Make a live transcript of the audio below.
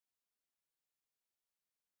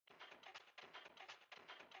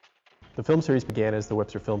The film series began as the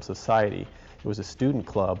Webster Film Society. It was a student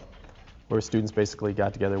club where students basically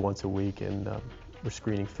got together once a week and were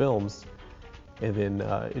screening films. And then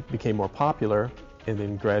it became more popular, and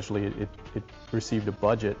then gradually it received a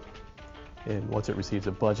budget. And once it receives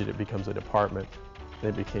a budget, it becomes a department, and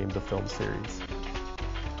it became the film series.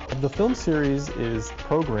 The film series is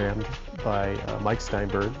programmed by Mike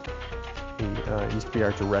Steinberg. He used to be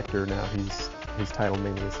our director. Now he's titled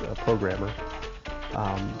mainly as a programmer.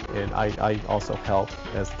 And I also help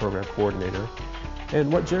as the program coordinator.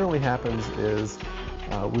 And what generally happens is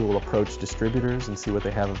we will approach distributors and see what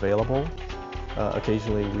they have available.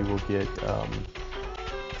 Occasionally we will get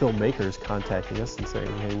filmmakers contacting us and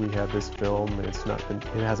saying, hey, we have this film, it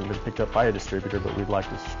hasn't been picked up by a distributor, but we'd like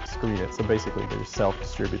to screen it. So basically they're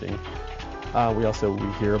self-distributing.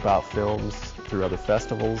 We hear about films through other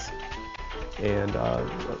festivals. And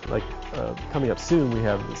coming up soon, we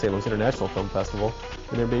have the St. Louis International Film Festival,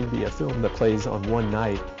 and there may be a film that plays on one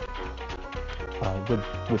night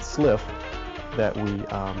with SLIF that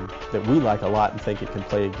we like a lot and think it can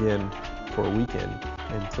play again for a weekend,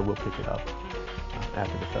 and so we'll pick it up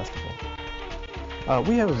after the festival.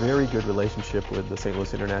 We have a very good relationship with the St.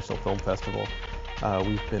 Louis International Film Festival.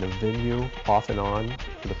 We've been a venue off and on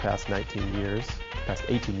for the past 18 years.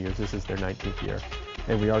 This is their 19th year.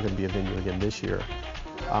 And we are going to be a venue again this year.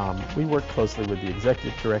 We work closely with the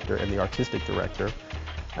executive director and the artistic director,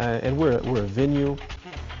 and we're a venue,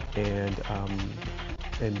 and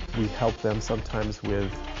we help them sometimes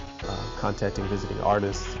with contacting visiting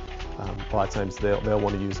artists. A lot of times they'll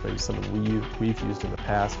want to use maybe someone we've used in the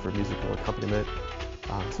past for musical accompaniment.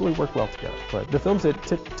 So we work well together. But the films that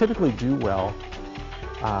typically do well,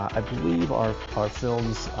 I believe, are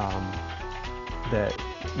films that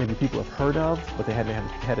maybe people have heard of, but they haven't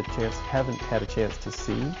had a chance to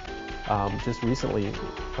see. Just recently,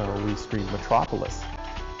 we screened Metropolis,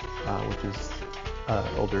 which is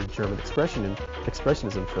older German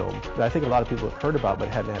expressionism film that I think a lot of people have heard about but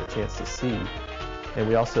hadn't had a chance to see. And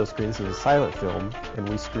we also screened this as a silent film, and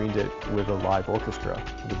we screened it with a live orchestra,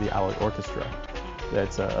 with the Alloy Orchestra.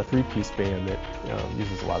 That's a three-piece band that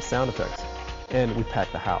uses a lot of sound effects. And we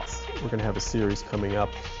packed the house. We're going to have a series coming up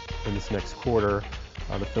in this next quarter,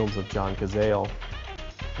 the films of John Cazale,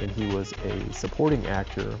 and he was a supporting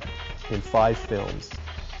actor in 5 films.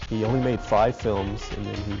 He only made 5 films, and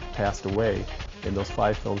then he passed away, and those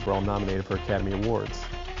 5 films were all nominated for Academy Awards.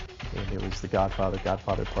 And it was The Godfather,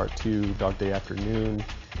 Godfather Part 2, Dog Day Afternoon,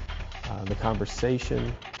 The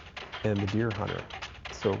Conversation, and The Deer Hunter.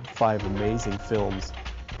 So 5 amazing films,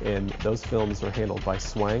 and those films are handled by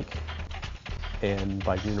Swank and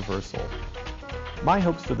by Universal. My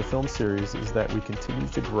hopes for the film series is that we continue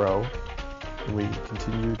to grow, and we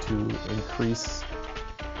continue to increase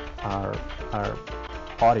our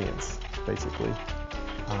audience, basically.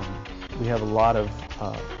 We have a lot of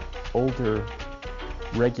older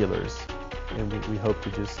regulars, and we hope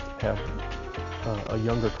to just have a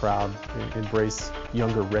younger crowd, embrace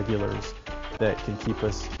younger regulars that can keep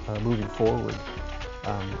us moving forward.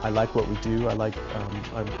 I like what we do. I like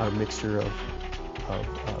our mixture of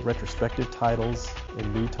retrospective titles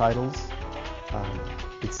and new titles.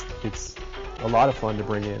 It's a lot of fun to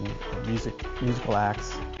bring in musical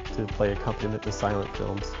acts to play accompaniment to silent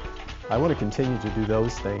films. I want to continue to do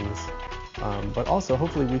those things, but also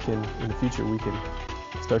hopefully in the future we can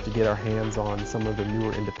start to get our hands on some of the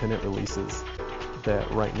newer independent releases that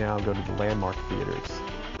right now go to the landmark theaters.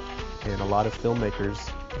 And a lot of filmmakers,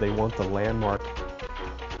 they want the landmark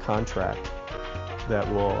contract that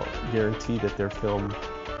will guarantee that their film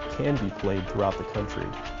can be played throughout the country,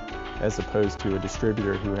 as opposed to a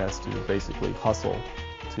distributor who has to basically hustle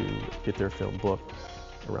to get their film booked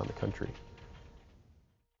around the country.